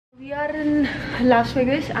We are in Las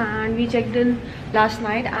Vegas and we checked in last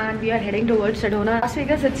night and we are heading towards Sedona. Las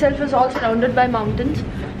Vegas itself is all surrounded by mountains,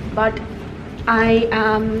 but I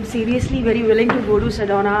am seriously very willing to go to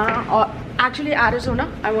Sedona, or actually Arizona.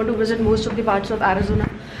 I want to visit most of the parts of Arizona.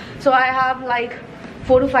 So I have like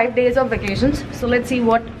 4 to 5 days of vacations. So let's see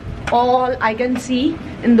what all I can see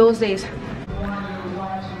in those days.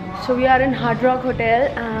 So we are in Hard Rock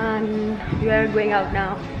Hotel and we are going out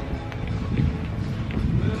now.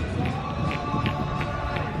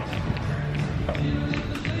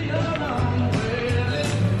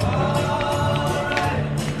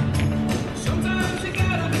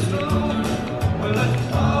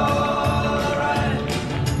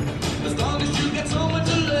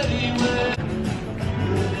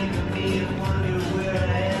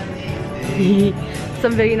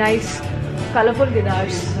 Some very nice colorful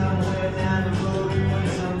guitars.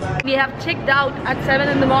 We have checked out at 7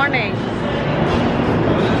 in the morning.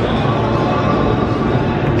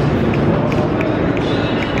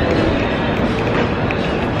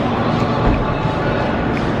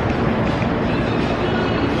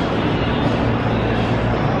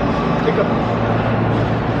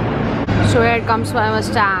 So here it comes my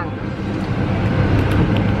Mustang.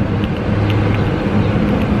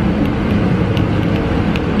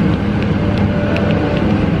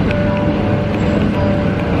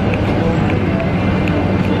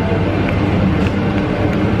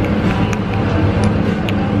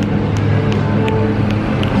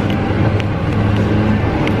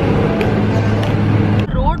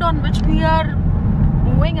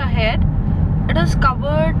 Ahead, it is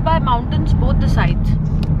covered by mountains both the sides.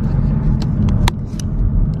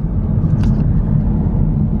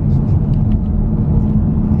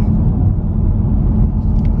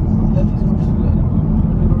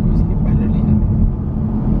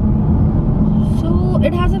 So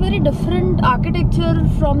it has a very different architecture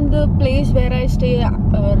from the place where I stay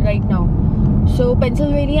right now. So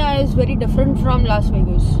Pennsylvania is very different from Las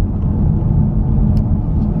Vegas.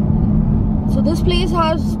 So this place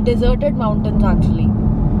has deserted mountains actually.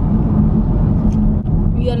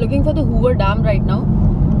 We are looking for the Hoover Dam right now.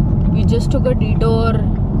 We just took a detour.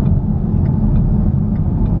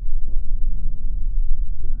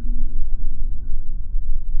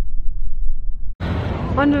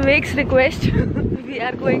 On Vivek's request, we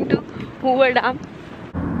are going to Hoover Dam.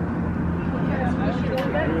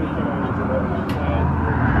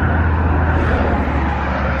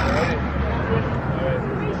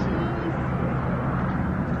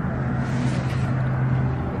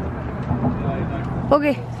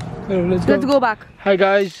 Okay, let's go back. Hi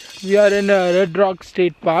guys, we are in Red Rock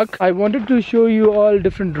State Park. I wanted to show you all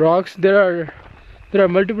different rocks. There are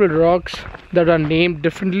multiple rocks that are named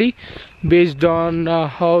differently based on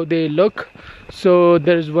how they look. So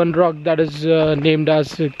there is one rock that is named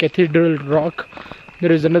as Cathedral Rock.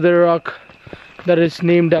 There is another rock that is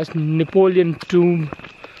named as Napoleon Tomb.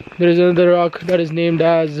 There is another rock that is named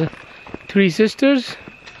as Three Sisters,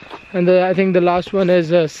 and I think the last one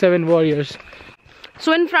is Seven Warriors.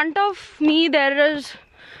 So in front of me there is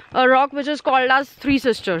a rock which is called as Three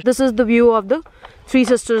Sisters. This is the view of the Three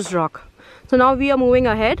Sisters rock. So now we are moving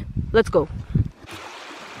ahead. Let's go.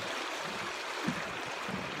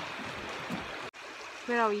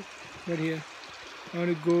 Where are we? Right here. I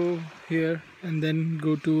want to go here and then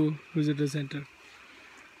go to visitor center.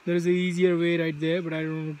 There is an easier way right there, but I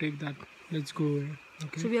don't want to take that. Let's go here.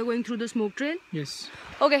 Okay. So we are going through the smoke trail? Yes.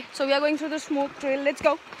 Okay, so we are going through the smoke trail. Let's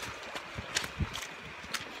go.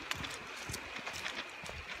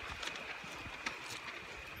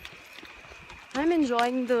 I'm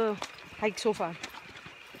enjoying the hike so far.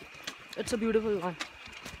 It's a beautiful one.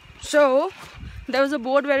 So there was a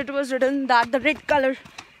board where it was written that the red color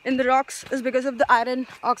in the rocks is because of the iron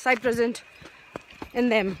oxide present in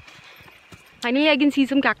them. Finally I can see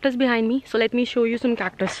some cactus behind me, so let me show you some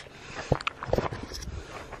cactus.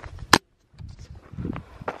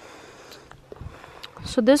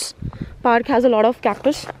 So this park has a lot of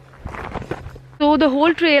cactus. So the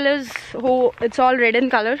whole trail is, it's all red in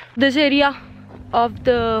color. This area of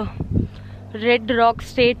the Red Rock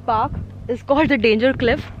State Park is called the Danger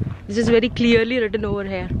Cliff. This is very clearly written over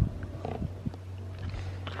here.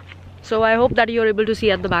 So I hope that you are able to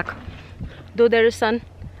see at the back. Though there is sun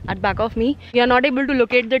at back of me, we are not able to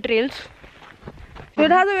locate the trails. So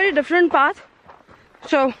it has a very different path.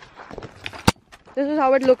 So this is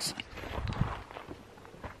how it looks.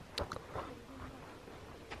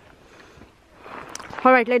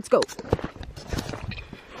 Alright, let's go.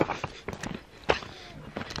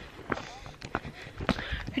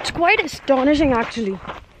 It's quite astonishing actually.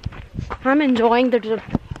 I'm enjoying the trip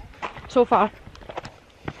so far.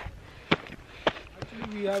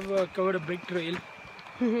 Actually, we we have covered a big trail,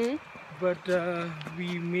 but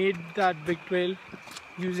we made that big trail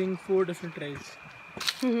using 4 different trails.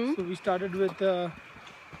 So we started with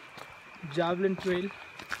Javelin Trail.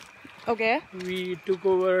 Okay. We took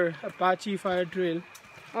over Apache Fire Trail.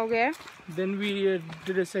 Okay. Then we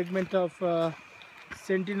did a segment of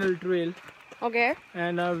Sentinel Trail. Okay.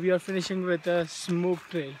 And we are finishing with a Smoke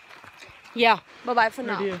Trail. Yeah. Bye bye for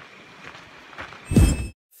now. Right here.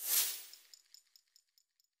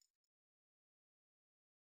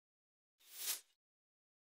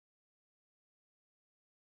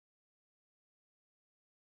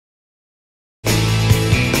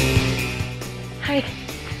 Hi.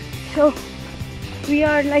 So we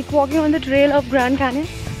are like walking on the trail of Grand Canyon.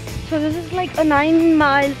 So this is like a 9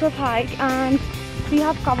 miles of hike and we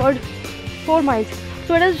have covered 4 miles.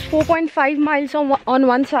 So it is 4.5 miles on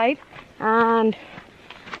one side and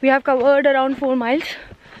we have covered around 4 miles.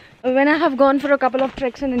 When I have gone for a couple of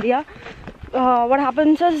treks in India, what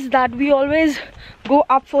happens is that we always go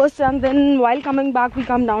up first and then while coming back we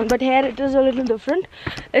come down. But here it is a little different.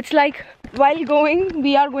 It's like while going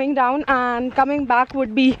we are going down and coming back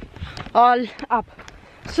would be all up.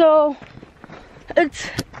 So it's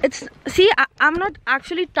see, I'm not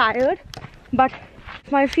actually tired, but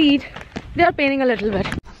my feet, they are paining a little bit.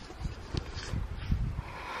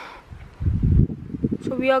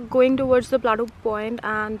 So we are going towards the plateau point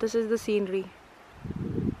and this is the scenery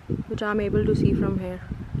which I'm able to see from here.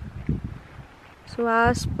 So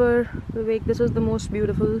as per Vivek, this is the most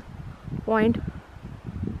beautiful point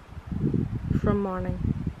from morning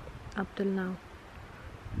up till now.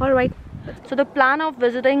 Alright, so the plan of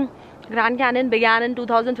visiting Grand Canyon began in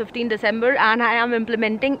 2015 December and I am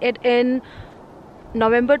implementing it in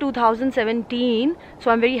November 2017.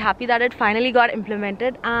 So I'm very happy that it finally got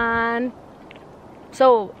implemented. And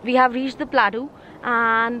so we have reached the plateau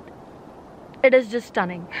and it is just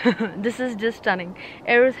stunning. This is just stunning.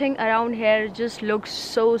 Everything around here just looks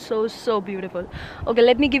so beautiful. Okay,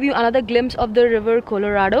 let me give you another glimpse of the river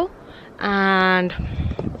Colorado. And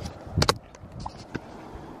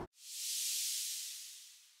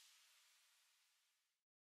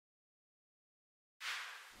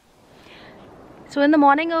so in the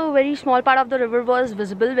morning a very small part of the river was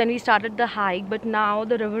visible when we started the hike, but now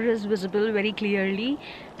the river is visible very clearly.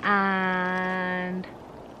 And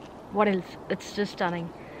what else? It's just stunning.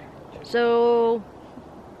 So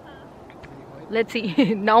let's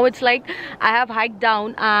see. Now it's like I have hiked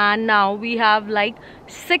down and now we have like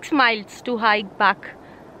 6 miles to hike back,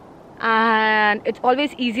 and it's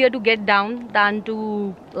always easier to get down than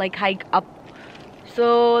to like hike up.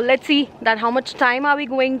 So let's see that how much time are we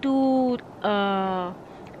going to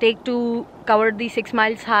take to cover the 6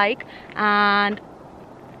 miles hike. And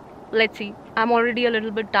let's see, I'm already a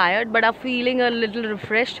little bit tired, but I'm feeling a little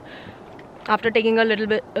refreshed after taking a little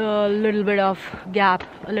bit of gap,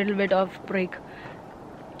 a little bit of break.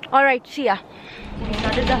 Alright, see ya. We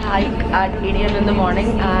started the hike at 8 AM in the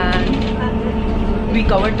morning and we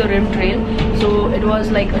covered the rim trail. So it was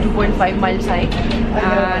like a 2.5 miles hike,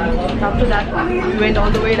 and after that we went all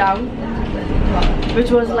the way down, which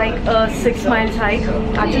was like a 6 miles hike.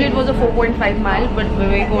 Actually it was a 4.5 mile, but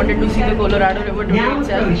we wanted to see the Colorado River today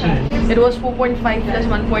itself. It was 4.5 plus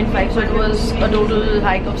 1.5, so it was a total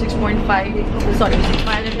hike of 6.5, sorry, 6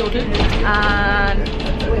 miles in total. And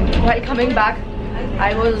while coming back,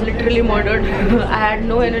 I was literally murdered. I had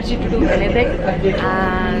no energy to do anything,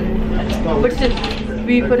 but still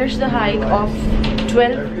we finished the hike of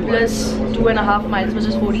 12 plus 2.5 miles, which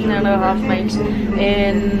is 14.5 miles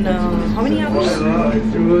in how many hours?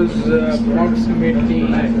 It was approximately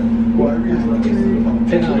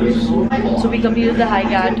 10 hours. So we completed the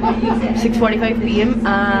hike at 6:45 PM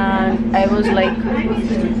and I was like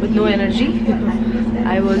with no energy.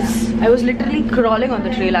 I was literally crawling on the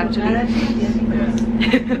trail actually.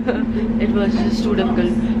 It was just too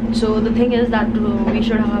difficult. So the thing is that we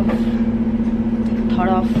should have thought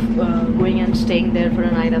of going and staying there for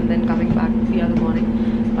a night and then coming back the other morning,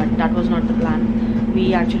 but that was not the plan.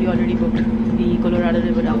 We actually already booked the Colorado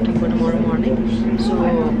River rafting for tomorrow morning, so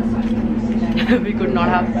we could not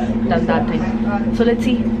have done that thing. So let's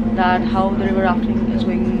see that how the river rafting is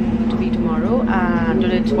going to be tomorrow. And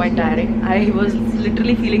today it's quite tiring. I was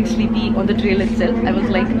literally feeling sleepy on the trail itself. I was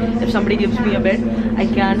like, if somebody gives me a bed, I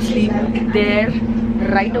can sleep there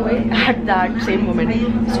right away at that same moment.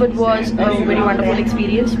 So it was a very wonderful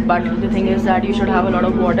experience, but the thing is that you should have a lot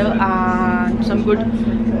of water and some good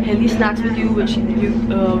healthy snacks with you, which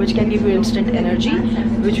can give you instant energy,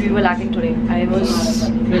 which we were lacking today. I was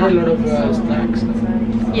a lot of snacks.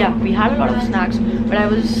 Yeah, we had a lot of snacks, but I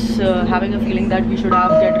was having a feeling that we should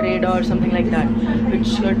have Gatorade or something like that,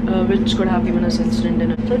 which could have given us instant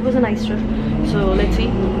dinner. So it was a nice trip. So let's see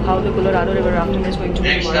how the Colorado River rafting is going to be.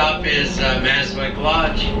 Next up is Maswick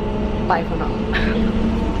Lodge. Bye for now.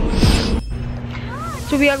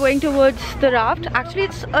 So we are going towards the raft. Actually,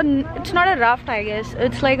 it's not a raft, I guess.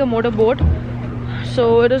 It's like a motorboat.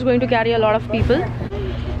 So it is going to carry a lot of people.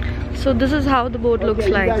 So this is how the boat looks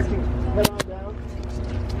like.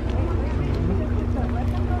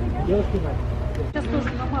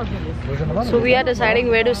 So we are deciding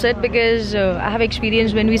where to sit because I have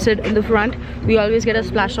experience when we sit in the front, we always get a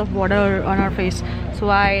splash of water on our face. So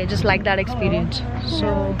I just like that experience.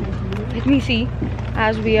 So let me see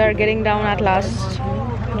as we are getting down at last.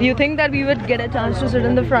 Do you think that we would get a chance to sit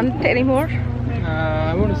in the front anymore?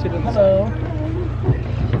 I want to sit in the side.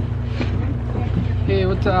 Hey,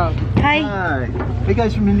 what's up? Hi. Hi. Are you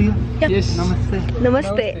guys from India? Yep. Yes. Namaste.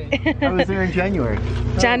 Namaste. I was there in January.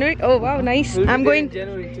 January? Oh wow, nice. I'm going.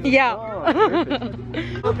 January too. Yeah.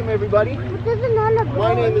 Welcome everybody.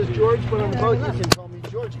 My name is George, but on the boat you can call me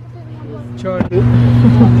Georgie. George.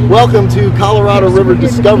 Welcome to Colorado River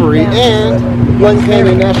Discovery and Glen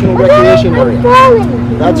Canyon National Recreation Area.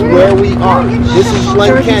 That's where we are. This is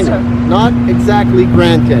Glen Canyon, not exactly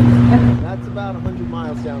Grand Canyon. That's about 100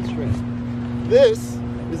 miles downstream. This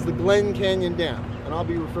is the Glen Canyon Dam, and I'll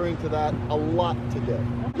be referring to that a lot today.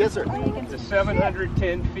 Yes, sir. It's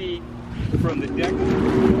 710 feet from the deck.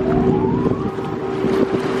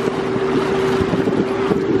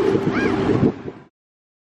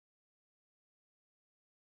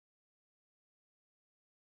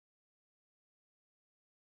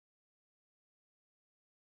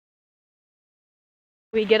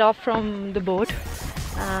 We get off from the boat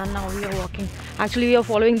and now we are walking. Actually, we are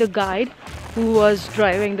following the guide who was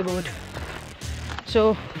driving the boat.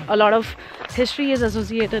 So a lot of history is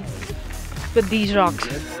associated with these rocks,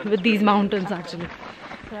 with these mountains actually.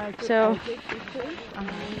 So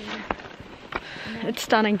it's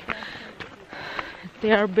stunning.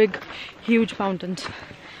 They are big, huge mountains.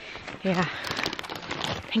 Yeah.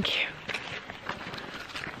 Thank you.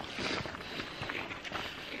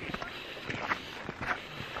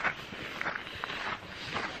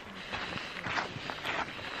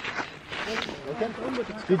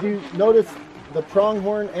 Did you notice the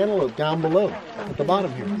pronghorn antelope down below at the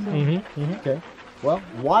bottom here? Okay. Well,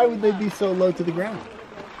 why would they be so low to the ground?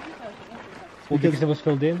 Because it was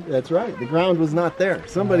filled in? That's right. The ground was not there.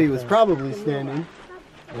 Somebody was probably standing,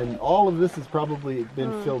 and all of this has probably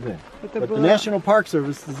been filled in. But the National Park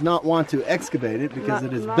Service does not want to excavate it because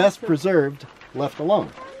it is best preserved left alone.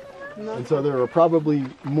 And so there are probably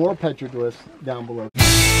more petroglyphs down below.